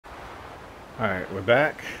Alright, we're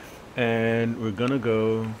back, and we're gonna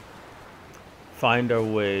go find our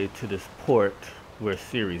way to this port where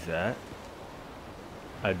Siri's at.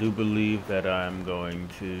 I do believe that I'm going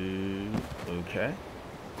to... okay.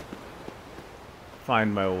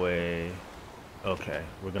 Find my way... okay,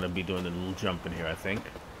 we're gonna be doing a little jump in here, I think.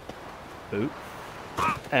 Oops.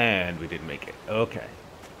 And we didn't make it. Okay.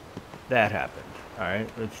 That happened. Alright,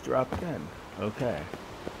 let's drop again. Okay.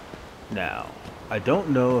 Now, I don't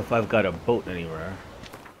know if I've got a boat anywhere.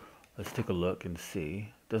 Let's take a look and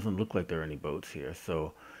see. Doesn't look like there are any boats here.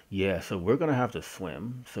 So, yeah, so we're going to have to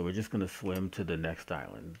swim. So we're just going to swim to the next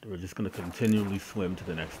island. We're just going to continually swim to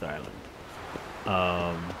the next island.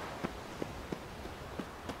 Alright.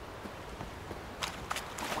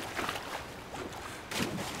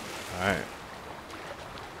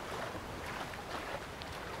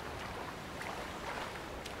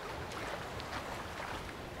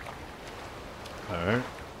 Alright.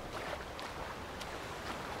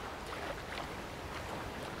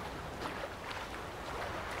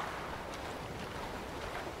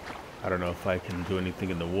 I don't know if I can do anything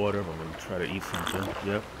in the water, but I'm going to try to eat something.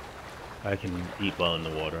 Yep. I can eat while in the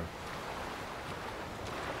water.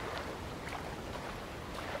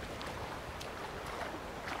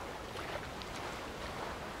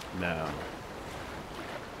 Now,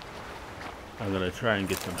 I'm going to try and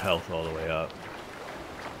get some health all the way up.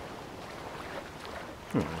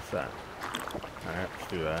 What's that? Alright,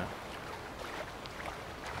 let's do that.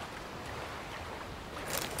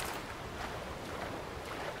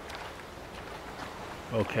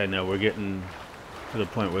 Okay, now we're getting to the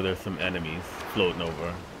point where there's some enemies floating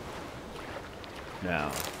over.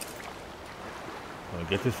 Now, I'll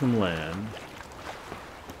get to some land.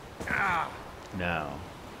 Now,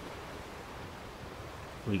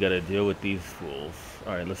 we gotta deal with these fools.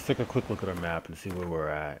 Alright, let's take a quick look at our map and see where we're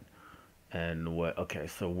at. And what, okay,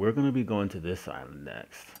 so we're gonna be going to this island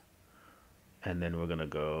next. And then we're gonna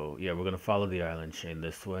go, yeah, we're gonna follow the island chain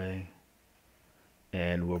this way.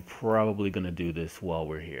 And we're probably going to do this while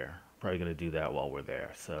we're here. Probably going to do that while we're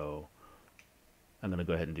there. So I'm going to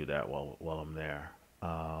go ahead and do that while I'm there.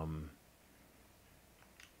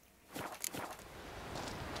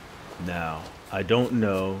 Now, I don't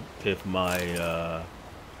know if my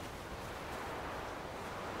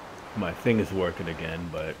my thing is working again,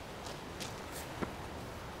 but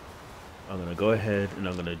I'm going to go ahead and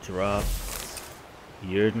I'm going to drop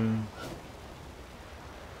Yerden.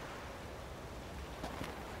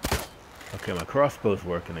 Okay, my crossbow's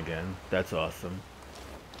working again. That's awesome.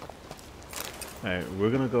 Alright, we're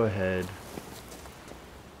gonna go ahead.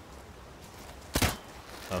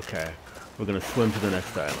 Okay, we're gonna swim to the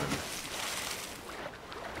next island.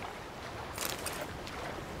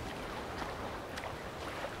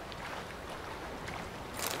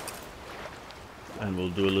 And we'll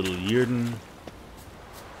do a little Yerden.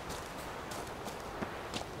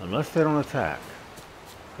 Unless they don't attack.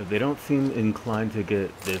 If they don't seem inclined to get...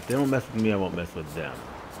 if they don't mess with me, I won't mess with them.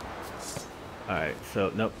 Alright, so,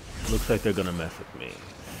 nope. Looks like they're gonna mess with me.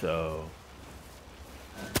 So...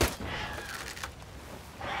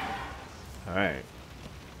 alright.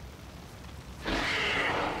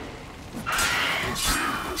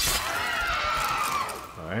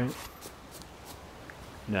 Alright.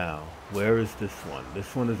 Now, where is this one?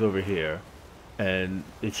 This one is over here. And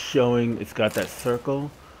it's showing... it's got that circle,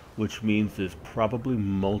 which means there's probably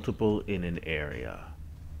multiple in an area,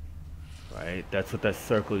 right? That's what that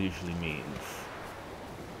circle usually means.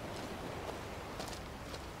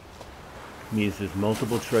 Means there's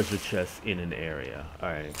multiple treasure chests in an area.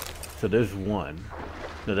 Alright, so there's one.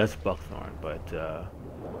 No, that's buckthorn, but,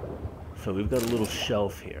 so we've got a little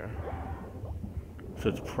shelf here. So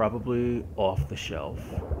it's probably off the shelf.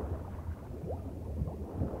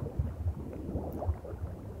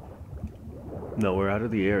 No, we're out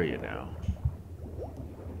of the area now.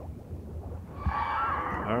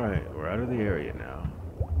 Alright, we're out of the area now.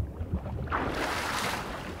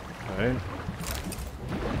 Alright.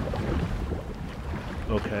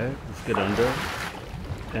 Okay, let's get under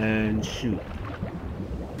and shoot.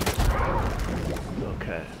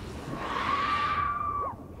 Okay.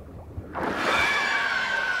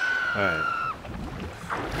 Alright.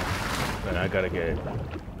 But I gotta get...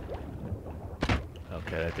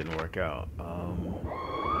 okay, that didn't work out.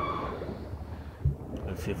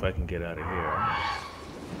 Let's see if I can get out of here.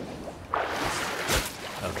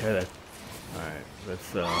 Okay, that's... alright,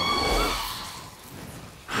 let's, there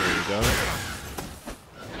we go.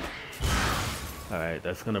 Alright,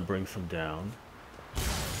 that's gonna bring some down.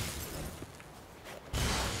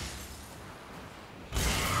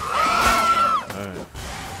 Alright.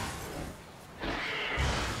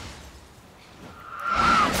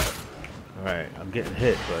 Alright, I'm getting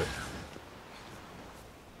hit, but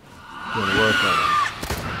doing work on him.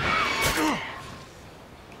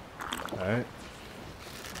 Alright.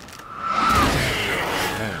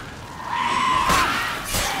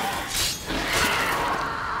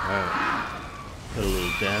 Alright. Put a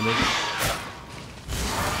little damage.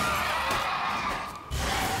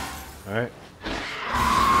 Alright.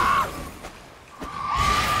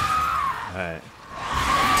 Alright.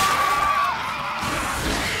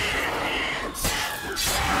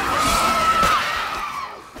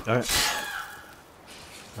 Alright.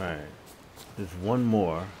 Alright. There's one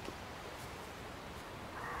more.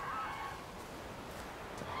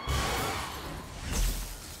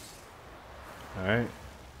 Alright.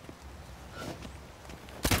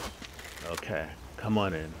 Okay. Come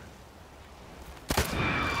on in.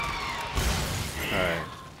 Alright.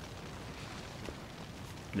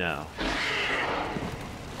 Now.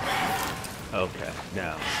 Okay,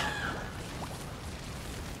 now.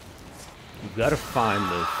 You've got to find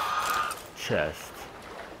this chest.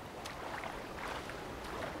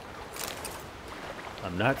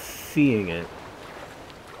 I'm not seeing it.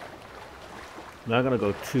 I'm not gonna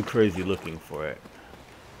go too crazy looking for it.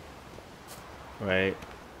 Right?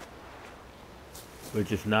 We're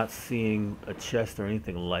just not seeing a chest or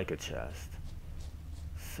anything like a chest.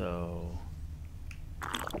 So...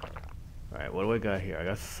 Alright, what do I got here? I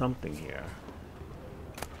got something here.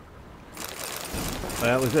 Oh,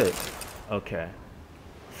 that was it. Okay.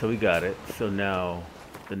 So we got it. So now,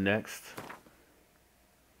 the next...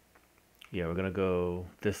 Yeah, we're gonna go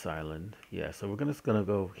this island. Yeah, so we're just gonna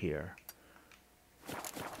go here.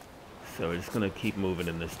 So we're just gonna keep moving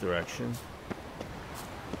in this direction.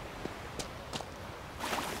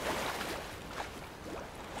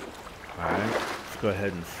 Alright, let's go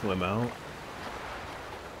ahead and swim out.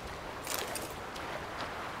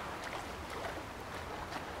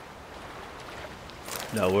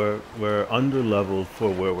 Now we're under leveled for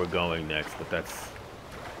where we're going next, but that's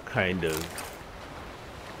kind of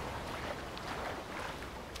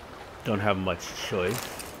don't have much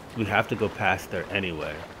choice. We have to go past there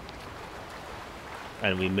anyway.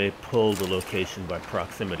 And we may pull the location by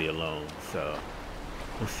proximity alone, so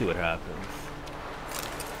we'll see what happens.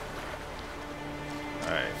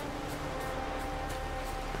 Alright.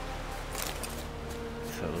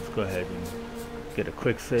 So let's go ahead and get a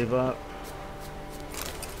quick save up.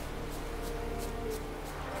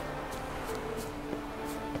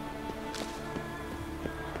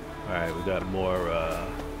 Alright, we got more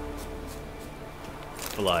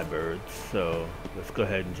fly birds, so let's go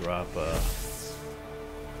ahead and drop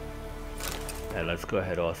and let's go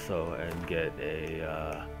ahead also and get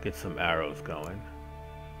a get some arrows going.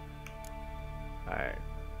 Alright,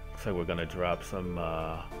 looks like we're gonna drop some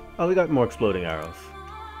oh, we got more exploding arrows.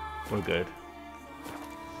 We're good.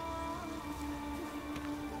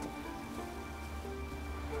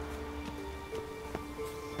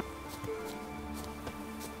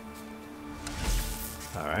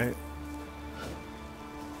 Alright.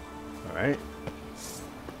 Alright.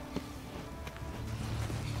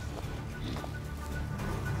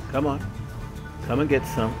 Come on. Come and get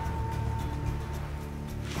some.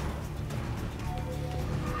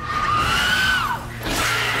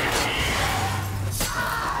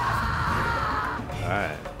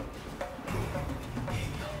 Alright.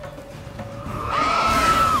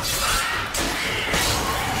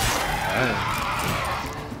 Alright.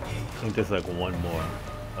 I think there's like one more.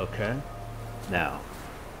 Okay. Now.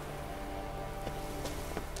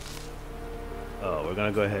 Oh, we're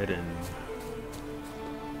gonna go ahead and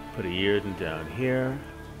put a Yearden down here.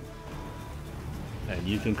 And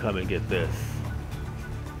you can come and get this.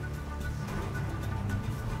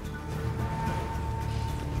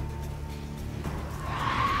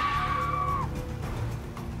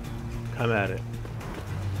 Come at it.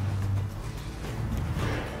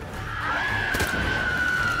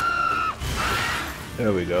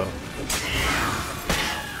 There we go.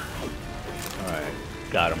 Alright,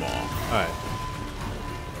 got them all. Alright.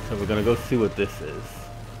 So we're gonna go see what this is.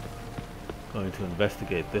 Going to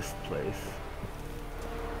investigate this place.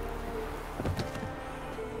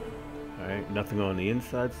 Alright, nothing on the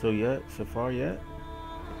inside so far yet.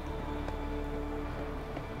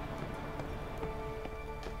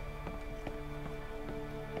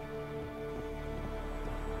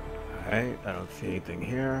 Alright, I don't see anything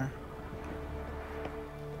here.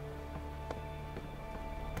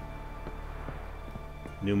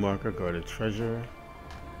 New marker, guarded treasure.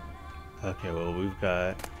 Okay, well we've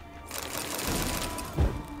got...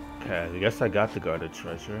 Okay, I guess I got the guarded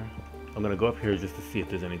treasure. I'm gonna go up here just to see if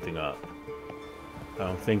there's anything up. I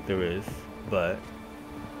don't think there is, but...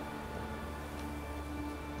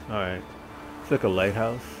 Alright. looks like a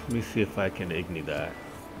lighthouse. Let me see if I can ignite that.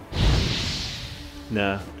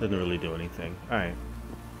 Nah, doesn't really do anything. Alright,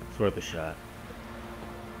 it's worth a shot.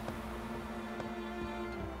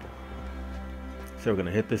 So we're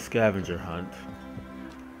gonna hit the scavenger hunt.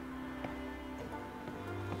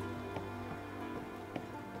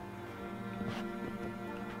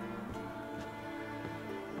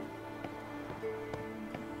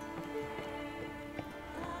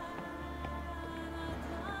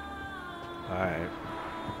 Alright.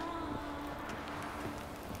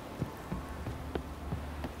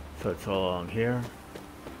 So it's all along here.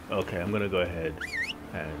 Okay, I'm gonna go ahead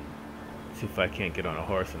and see if I can't get on a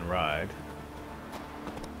horse and ride.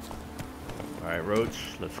 Alright, Roach,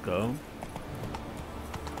 let's go.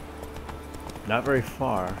 Not very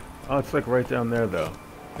far. Oh, it's like right down there though.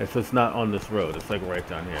 Okay, so it's not on this road, it's like right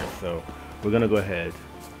down here. So we're gonna go ahead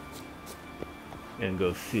and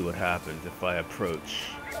go see what happens if I approach.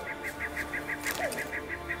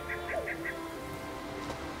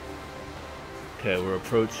 Okay, we're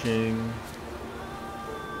approaching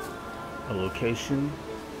a location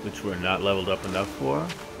which we're not leveled up enough for.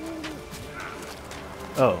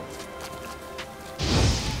 Oh.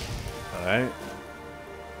 Alright.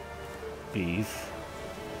 Bees.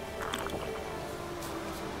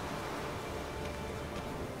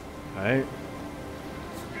 Alright.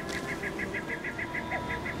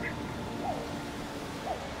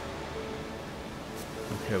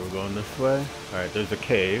 Okay, we're going this way. Alright, there's a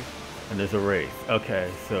cave. And there's a wraith.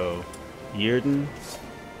 Okay, so Yearden.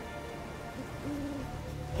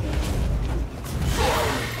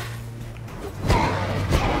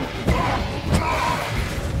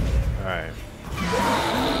 Alright.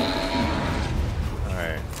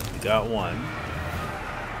 Alright. Got one.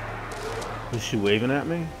 Is she waving at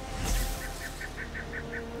me?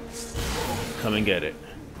 Come and get it.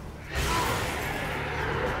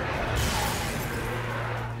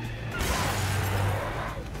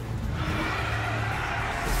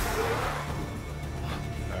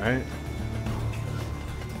 Alright.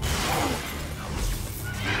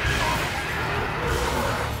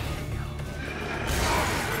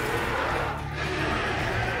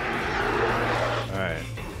 Alright.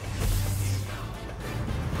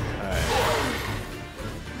 Alright.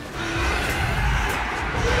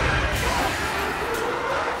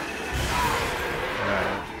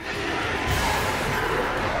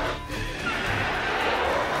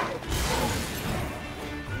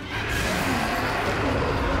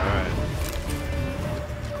 Alright.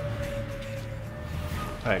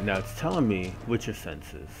 Alright, now it's telling me which are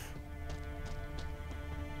senses.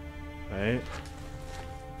 Right?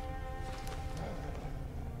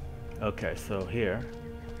 Okay, so here.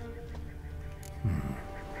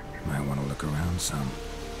 Might want to look around some.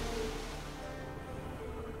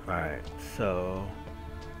 Alright, so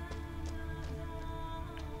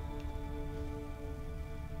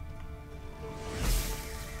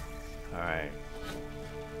alright.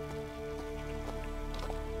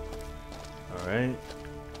 Alright.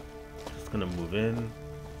 Just gonna move in.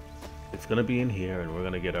 It's gonna be in here and we're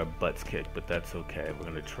gonna get our butts kicked, but that's okay. We're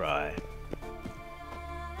gonna try.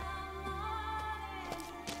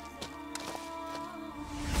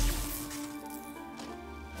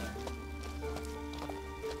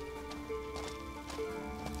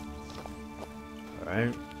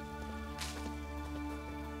 Alright.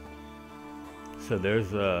 So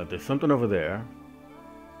there's something over there.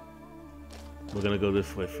 We're gonna go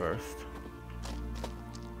this way first.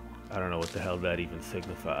 I don't know what the hell that even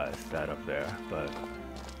signifies, that up there, but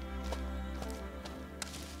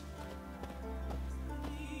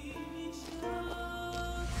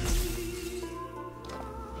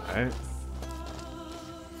alright.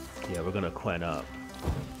 Yeah, we're gonna Quen up.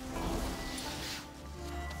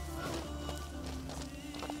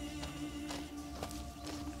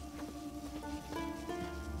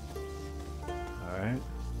 Alright.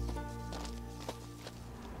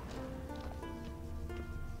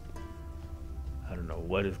 I don't know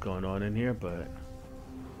what is going on in here, but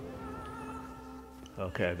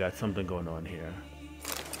okay, I got something going on here.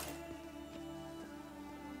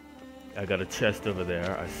 I got a chest over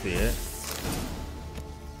there, I see it.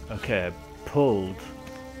 Okay, I pulled.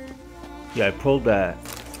 Yeah, I pulled that.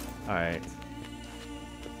 Alright.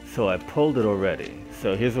 So I pulled it already.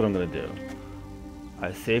 So here's what I'm gonna do.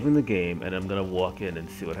 I'm saving the game and I'm gonna walk in and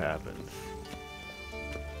see what happens.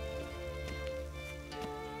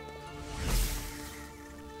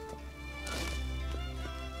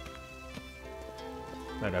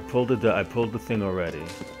 Alright, I pulled the thing already.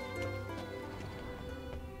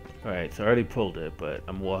 Alright, so I already pulled it, but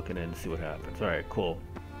I'm walking in to see what happens. Alright, cool.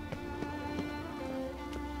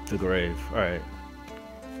 The grave. Alright.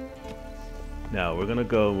 Now we're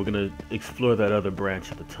gonna explore that other branch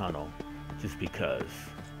of the tunnel, just because.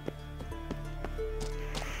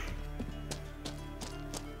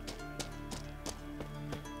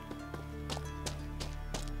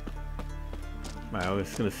 Alright, we're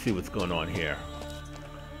just gonna see what's going on here.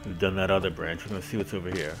 We've done that other branch, we're gonna see what's over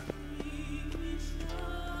here.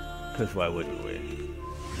 Because why wouldn't we?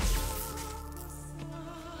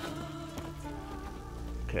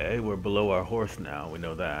 Okay, we're below our horse now, we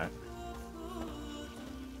know that.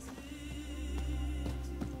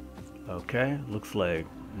 Okay, looks like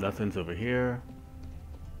nothing's over here.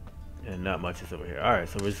 And not much is over here. Alright,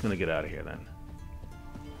 so we're just gonna get out of here then.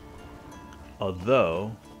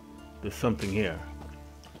 Although, there's something here.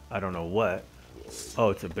 I don't know what. Oh,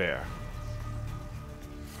 it's a bear.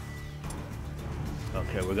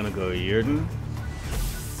 Okay, we're gonna go Yerden.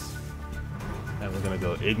 And we're gonna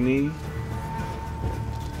go Igni.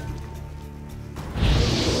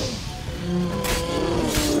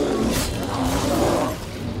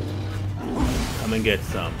 Come and get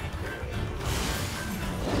some.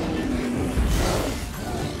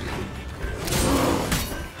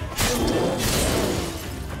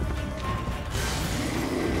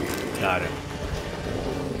 Got it.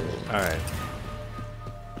 Alright.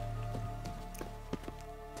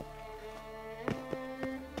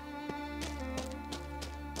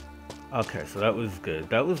 Okay, so that was good.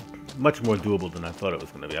 That was much more doable than I thought it was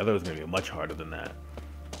going to be. I thought it was going to be much harder than that.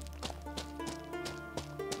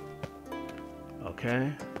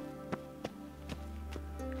 Okay.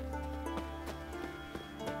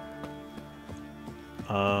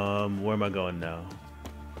 Where am I going now?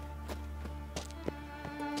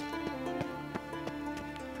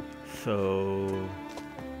 So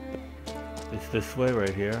it's this way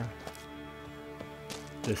right here.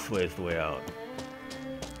 This way is the way out.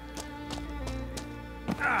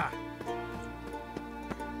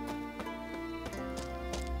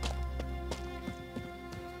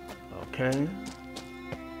 Okay.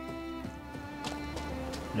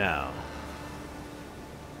 Now.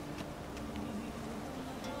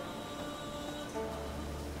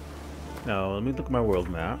 Now, let me look at my world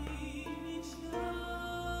map.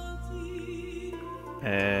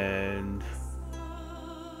 And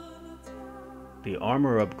the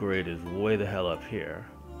armor upgrade is way the hell up here.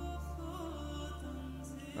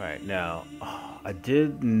 Alright, now, I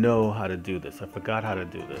did know how to do this. I forgot how to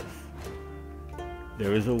do this.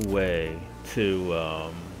 There is a way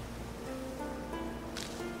to,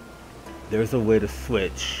 there's a way to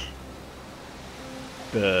switch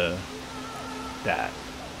that.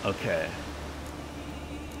 Okay.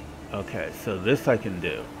 Okay, so this I can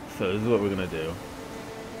do. So this is what we're gonna do.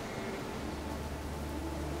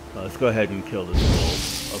 Let's go ahead and kill this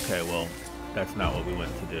wolf. Okay, well, that's not what we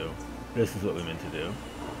meant to do. This is what we meant to do.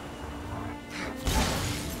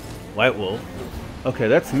 White wolf. Okay,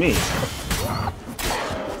 that's me.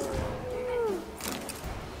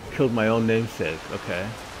 Killed my own namesake. Okay.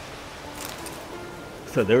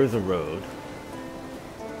 So there is a road.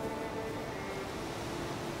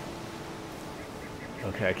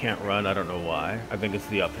 Okay, I can't run. I don't know why. I think it's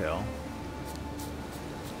the uphill.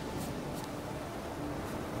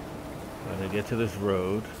 I'm gonna get to this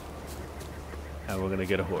road, and we're gonna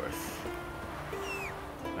get a horse.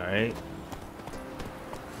 Alright.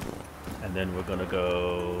 And then we're gonna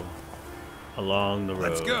go along the road.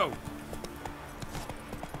 Let's go!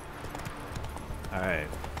 Alright.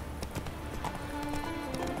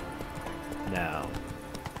 Now.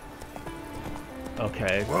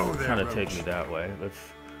 Okay, Whoa it's there, trying to take Roach. me that way. Let's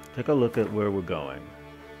take a look at where we're going.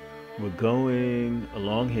 We're going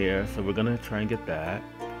along here, so we're gonna try and get that.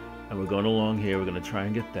 And we're going along here, we're gonna try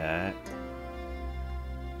and get that.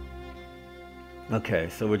 Okay,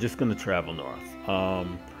 so we're just gonna travel north.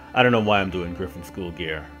 I don't know why I'm doing Griffin School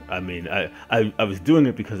gear. I mean, I was doing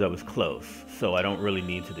it because I was close, so I don't really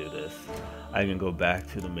need to do this. I can go back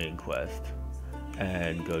to the main quest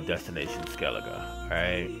and go destination Skellige,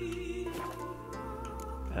 alright?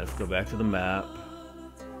 Let's go back to the map,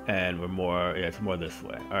 and we're more, yeah, it's more this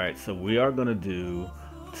way. Alright, so we are gonna do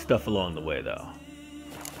stuff along the way though.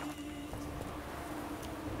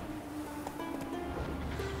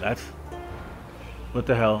 That's, what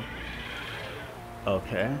the hell?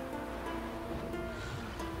 Okay.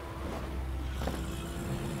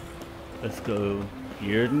 Let's go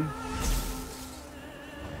Yerden.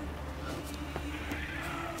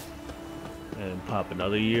 And pop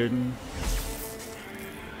another Yerden.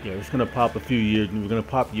 Yeah, we're just gonna pop a few Yerden. We're gonna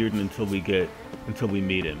pop Yerden until we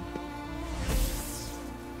meet him.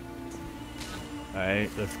 Alright,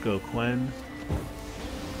 let's go Quen.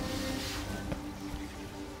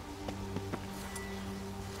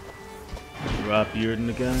 Drop Yerden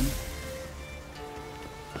again.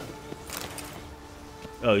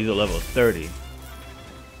 Oh, he's a level 30.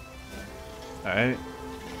 Alright.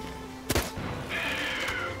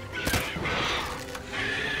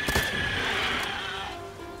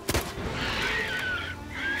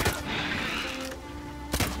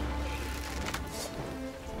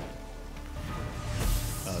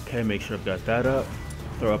 Okay, make sure I've got that up.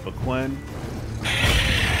 Throw up a Quen.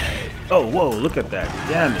 Oh, whoa, look at that.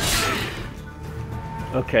 Damn it.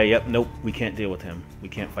 Okay, yep, nope, we can't deal with him. We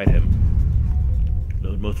can't fight him.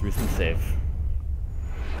 Load most recent save.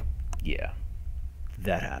 Yeah,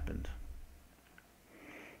 that happened.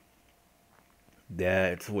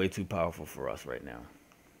 That's way too powerful for us right now.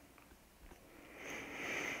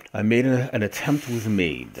 I made an attempt was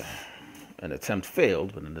made. An attempt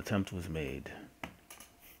failed, but an attempt was made.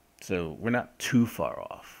 So we're not too far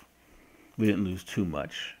off. We didn't lose too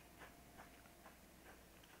much.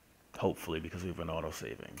 Hopefully, because we've been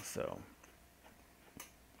auto-saving, so.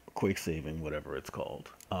 Quick saving, whatever it's called.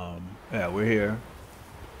 Yeah, we're here.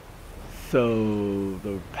 So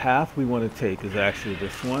the path we want to take is actually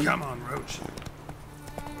this one. Come on, Roach.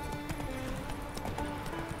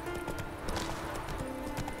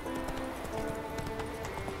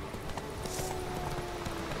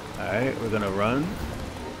 Alright, we're gonna run.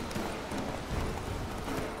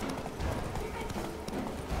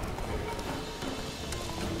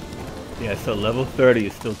 Yeah, so level 30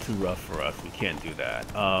 is still too rough for us. We can't do that.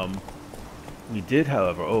 We did,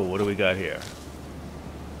 however... Oh, what do we got here?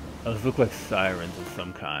 Those look like sirens of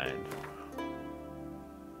some kind.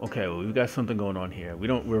 Okay, well, we've got something going on here.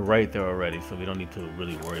 We're right there already, so we don't need to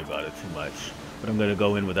really worry about it too much. But I'm gonna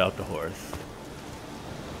go in without the horse.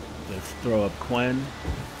 Let's throw up Quen.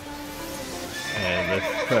 And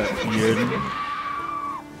let's prep Bearden.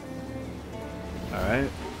 Alright.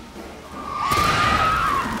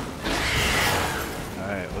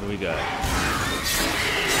 Alright, what do we got?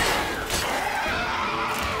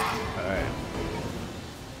 Alright.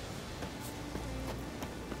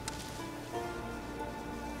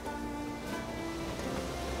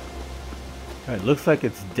 Alright, looks like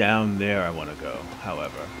it's down there I want to go,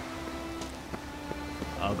 however.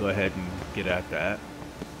 I'll go ahead and get at that.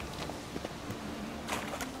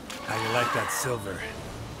 How you like that silver?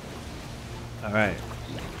 Alright.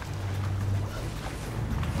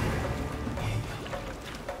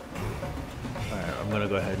 Alright, I'm gonna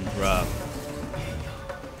go ahead and drop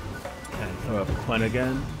and throw up a Quen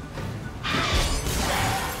again.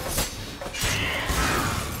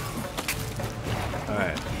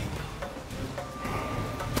 Alright.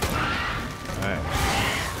 Alright.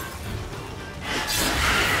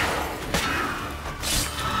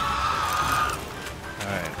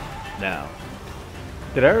 Alright. Now.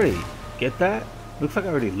 Did I already get that? Looks like I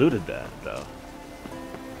already looted that, though.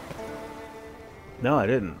 No, I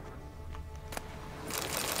didn't.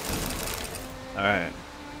 Alright.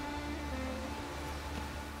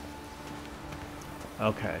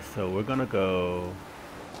 Okay, so we're gonna go...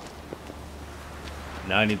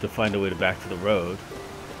 Now I need to find a way back to the road.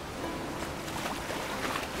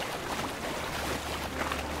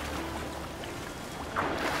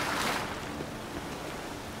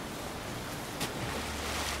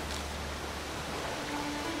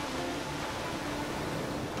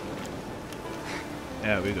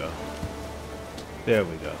 There we go. There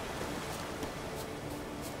we go.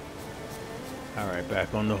 Alright,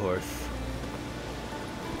 back on the horse.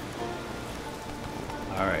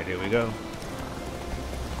 Alright, here we go.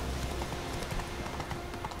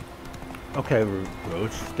 Okay,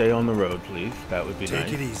 Roach, stay on the road, please. That would be nice.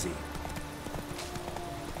 Take it easy.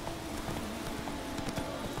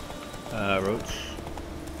 Roach,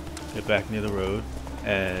 get back near the road.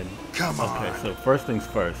 And... Come on. Okay, so first things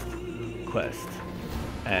first. Quest.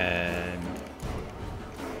 And...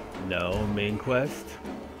 No, main quest.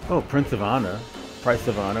 Oh, Prince of Honor. Price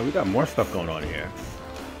of Honor. We got more stuff going on here.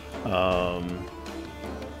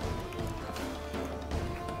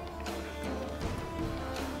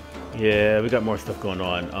 Yeah, we got more stuff going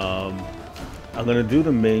on. I'm gonna do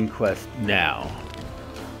the main quest now.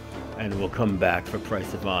 And we'll come back for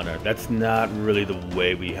Price of Honor. That's not really the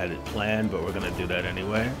way we had it planned, but we're gonna do that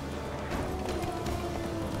anyway.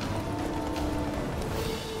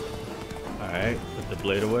 Alright, put the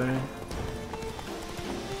blade away.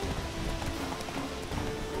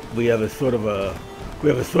 We have a sort of a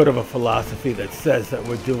philosophy that says that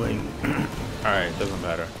we're doing alright, doesn't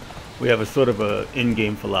matter. We have a sort of a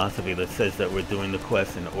in-game philosophy that says that we're doing the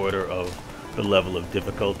quest in order of the level of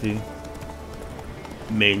difficulty.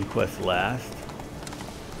 Main quest last.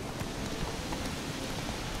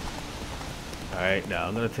 Alright, now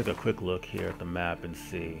I'm gonna take a quick look here at the map and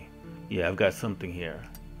see. Yeah, I've got something here.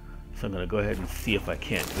 So I'm gonna go ahead and see if I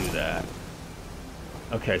can't do that.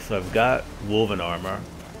 Okay, so I've got woven armor.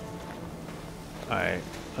 Alright,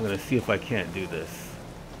 I'm gonna see if I can't do this.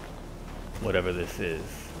 Whatever this is.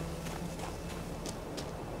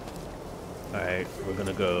 Alright, we're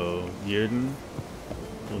gonna go Yearden.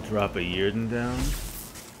 We'll drop a Yearden down.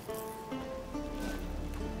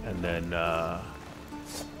 And then,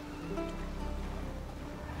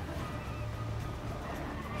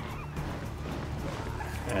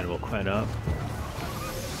 and we'll quen up.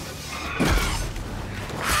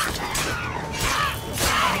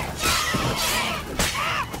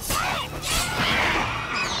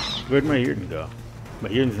 Where'd my Yearden go? My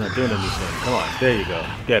Yearden's not doing anything. Come on, there you go.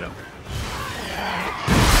 Get him.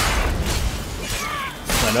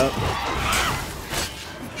 Quen up.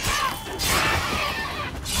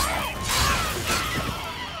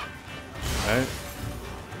 Alright.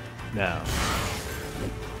 Now.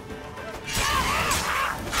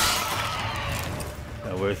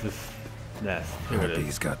 Now where's this nest? Here it is.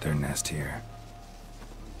 Harpies got their nest here.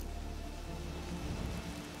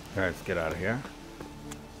 Alright, let's get out of here.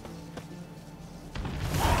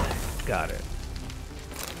 Got it.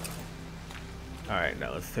 Alright,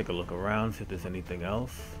 now let's take a look around, see if there's anything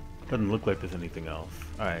else. Doesn't look like there's anything else.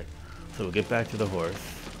 Alright, so we'll get back to the horse.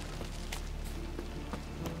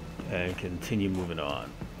 And continue moving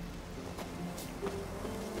on.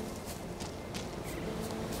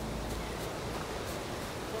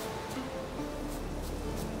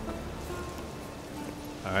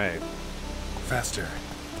 Alright. Faster.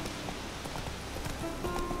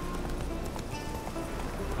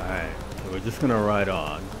 Alright, so we're just gonna ride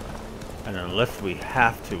on. And unless we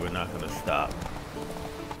have to, we're not gonna stop.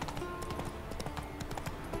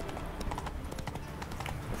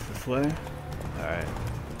 What's this way? Alright.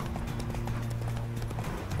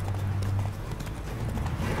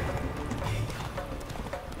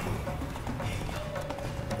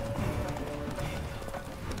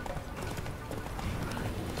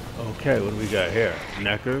 Okay, what do we got here?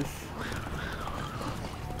 Neckers.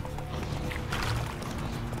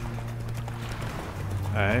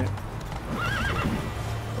 Alright.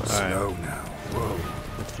 Slow now. Whoa.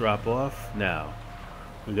 Let's drop off. Now,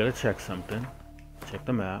 we gotta check something. Check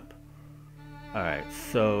the map. Alright,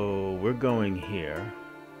 so we're going here.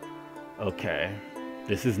 Okay.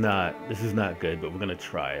 This is not good, but we're gonna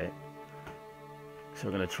try it. So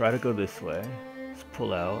we're gonna try to go this way. Let's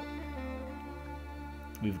pull out.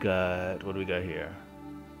 We've got, what do we got here?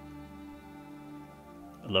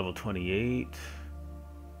 A level 28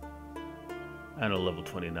 and a level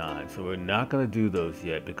 29. So we're not going to do those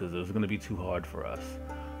yet because those are going to be too hard for us.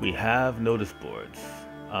 We have notice boards.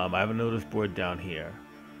 I have a notice board down here.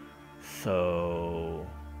 So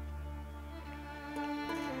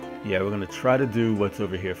yeah, we're going to try to do what's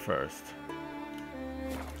over here first.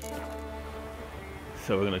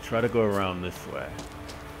 So we're going to try to go around this way.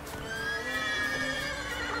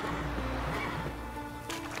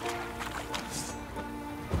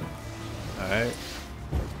 Alright.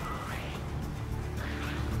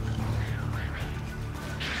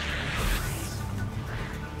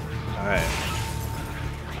 Alright.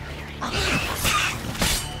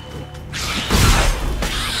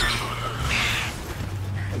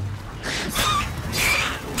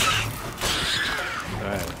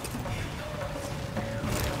 Alright.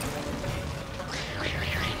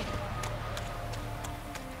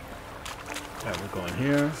 Alright, we're going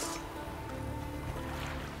here.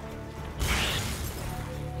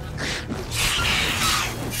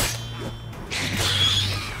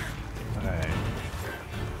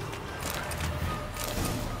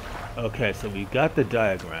 Okay, so we got the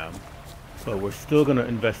diagram, but we're still going to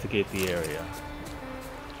investigate the area.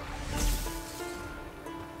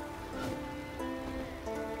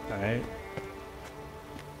 Alright.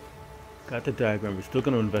 Got the diagram, we're still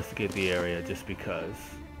going to investigate the area just because.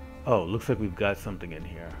 Oh, looks like we've got something in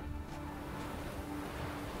here.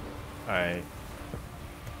 Alright.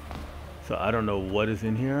 So I don't know what is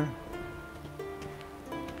in here.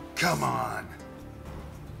 Come on.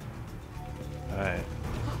 Alright.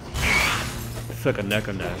 It's like a neck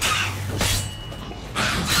or neck.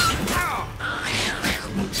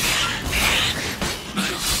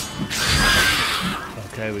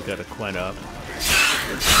 Okay, we got a quen up.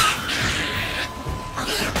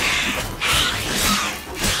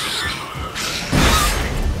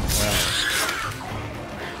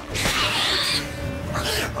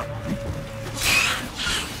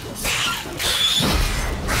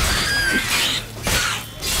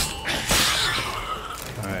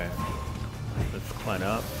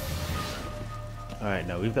 Up. Alright,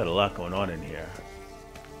 now we've got a lot going on in here.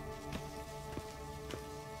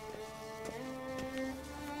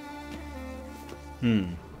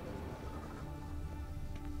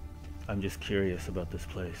 I'm just curious about this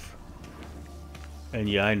place. And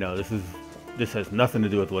yeah, I know this has nothing to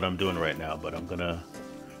do with what I'm doing right now, but I'm gonna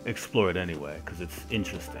explore it anyway because it's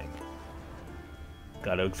interesting.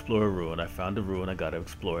 Gotta explore a ruin. I found a ruin. I gotta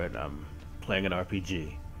explore it. I'm playing an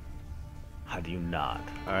RPG. How do you not?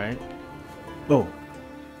 All right. Oh.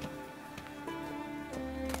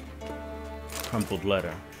 Crumpled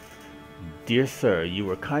letter. Dear sir, you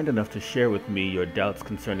were kind enough to share with me your doubts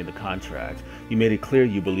concerning the contract. You made it clear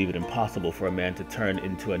you believe it impossible for a man to turn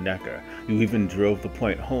into a necker. You even drove the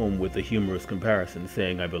point home with a humorous comparison,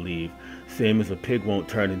 saying, I believe, same as a pig won't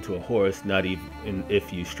turn into a horse, not even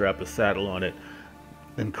if you strap a saddle on it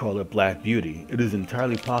and call it Black Beauty. It is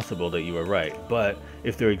entirely possible that you are right, but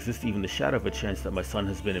if there exists even the shadow of a chance that my son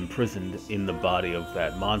has been imprisoned in the body of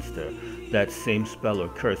that monster, that same spell or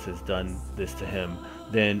curse has done this to him,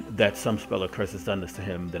 then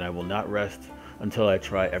I will not rest until I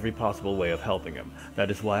try every possible way of helping him.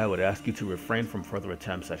 That is why I would ask you to refrain from further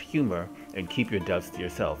attempts at humor and keep your doubts to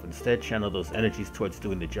yourself. Instead, channel those energies towards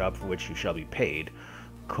doing the job for which you shall be paid.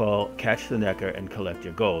 Catch the necker and collect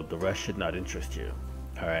your gold. The rest should not interest you.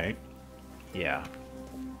 Alright? Yeah.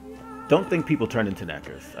 Don't think people turn into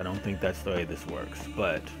neckers. I don't think that's the way this works,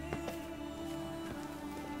 but...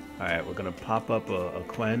 Alright, we're gonna pop up a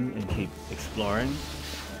Quen and keep exploring.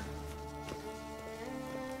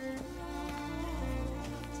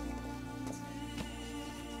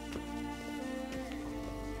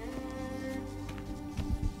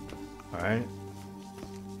 Alright.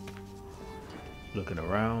 Looking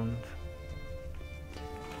around.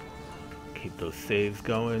 Keep those saves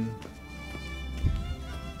going.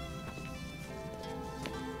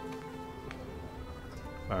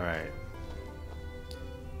 Alright.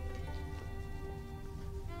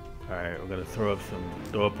 Alright, we're gonna throw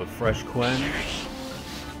up a fresh Quen.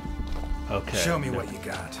 Okay. Show me what you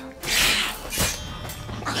got.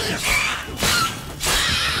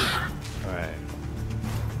 Alright.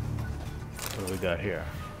 What do we got here?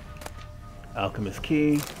 Alchemist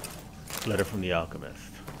key. Letter from the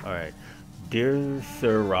alchemist. Alright. Dear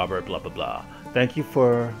Sir Robert, blah blah blah. Thank you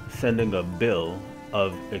for sending a bill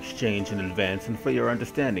of exchange in advance and for your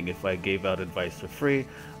understanding. If I gave out advice for free,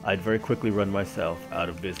 I'd very quickly run myself out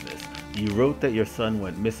of business. You wrote that your son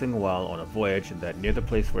went missing while on a voyage and that near the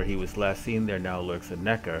place where he was last seen there now lurks a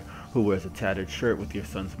necker who wears a tattered shirt with your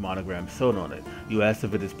son's monogram sewn on it. You asked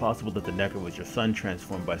if it is possible that the necker was your son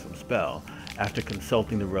transformed by some spell. After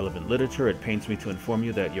consulting the relevant literature, it pains me to inform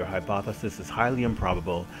you that your hypothesis is highly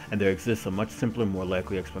improbable and there exists a much simpler, more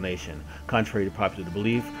likely explanation. Contrary to popular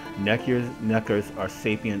belief, neckers are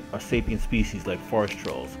sapient species like forest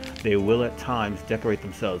trolls. They will at times decorate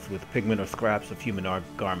themselves with pigment or scraps of human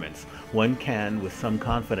garments. One can, with some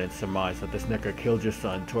confidence, surmise that this necker killed your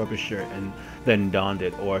son, tore up his shirt, and then donned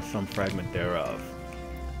it, or some fragment thereof.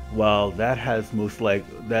 While that is most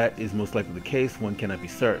likely the case, one cannot be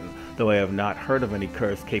certain. Though I have not heard of any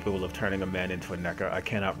curse capable of turning a man into a necker, I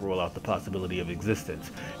cannot rule out the possibility of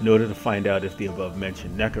existence. In order to find out if the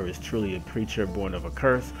above-mentioned necker is truly a creature born of a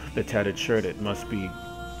curse, the tattered shirt it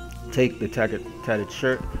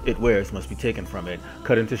wears must be taken from it,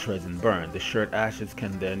 cut into shreds and burned. The shirt ashes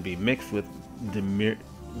can then be mixed with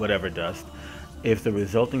whatever dust. If the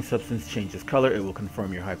resulting substance changes color, it will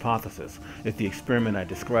confirm your hypothesis. If the experiment I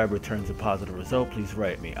describe returns a positive result, please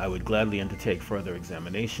write me. I would gladly undertake further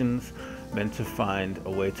examinations, meant to find a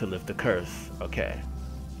way to lift the curse. Okay.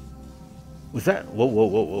 Was that...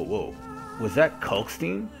 Whoa. Was that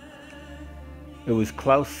Kalkstein? It was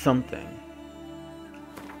Klaus something.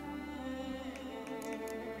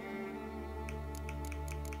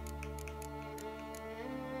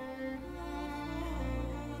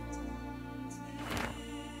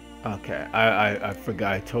 Okay, I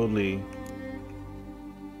forgot.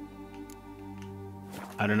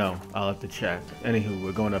 I don't know. I'll have to check. Anywho,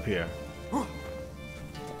 we're going up here.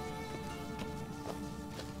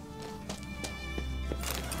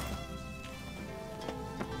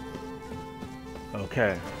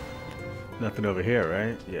 Okay. Nothing over here,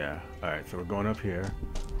 right? Yeah. Alright, so we're going up here.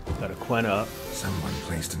 Got a Quen up. Someone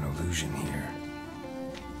placed an illusion here.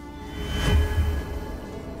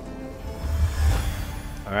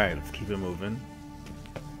 Alright, let's keep it moving.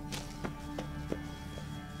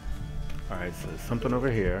 Alright, so there's something over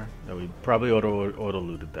here. Now we probably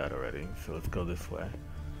auto-looted that already, so let's go this way.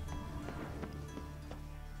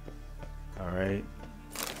 Alright.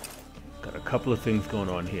 Got a couple of things going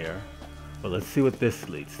on here. But let's see what this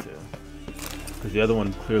leads to. Because the other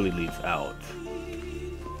one clearly leads out.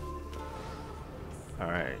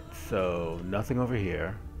 Alright, so nothing over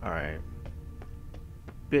here. Alright.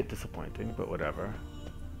 Bit disappointing, but whatever.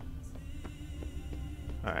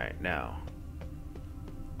 Alright, now.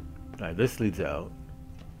 Alright, this leads out.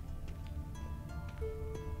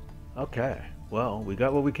 Okay, well, we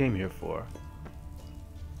got what we came here for.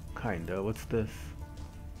 Kinda. What's this?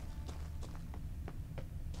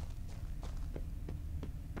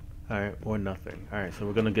 Alright, or nothing. Alright, so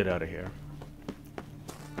we're gonna get out of here.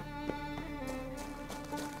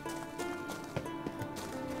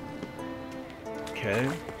 Okay.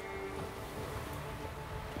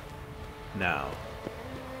 Now,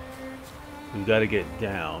 we've got to get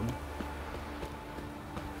down.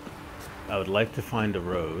 I would like to find a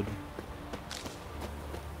road.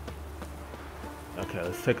 Okay,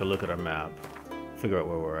 let's take a look at our map. Figure out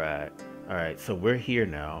where we're at. Alright, so we're here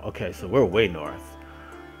now. Okay, so we're way north.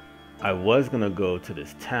 I was gonna go to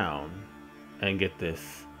this town and get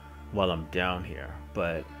this while I'm down here,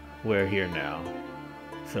 but we're here now.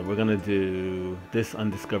 So we're gonna do this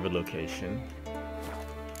undiscovered location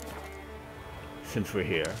since we're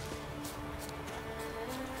here.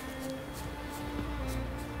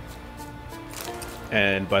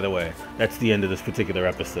 And by the way, that's the end of this particular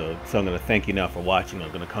episode. So I'm going to thank you now for watching. I'm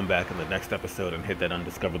going to come back in the next episode and hit that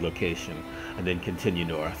undiscovered location and then continue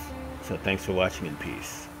north. So thanks for watching and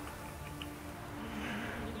peace.